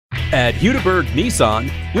At Hudiburg Nissan,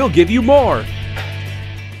 we'll give you more.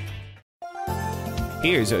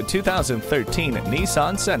 Here's a 2013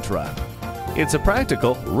 Nissan Sentra. It's a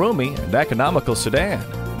practical, roomy, and economical sedan.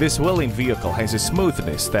 This willing vehicle has a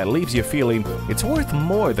smoothness that leaves you feeling it's worth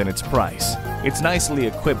more than its price. It's nicely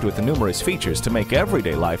equipped with numerous features to make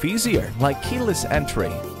everyday life easier, like keyless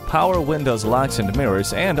entry, power windows, locks and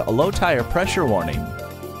mirrors, and a low tire pressure warning.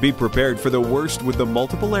 Be prepared for the worst with the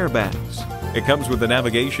multiple airbags. It comes with a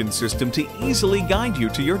navigation system to easily guide you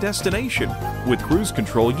to your destination. With cruise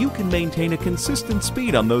control, you can maintain a consistent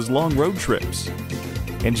speed on those long road trips.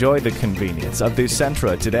 Enjoy the convenience of this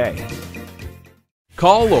Sentra today.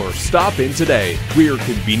 Call or stop in today. We are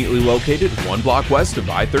conveniently located 1 block west of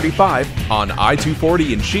I-35 on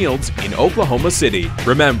I-240 in Shields in Oklahoma City.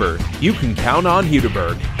 Remember, you can count on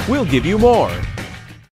Hudiburg. We'll give you more.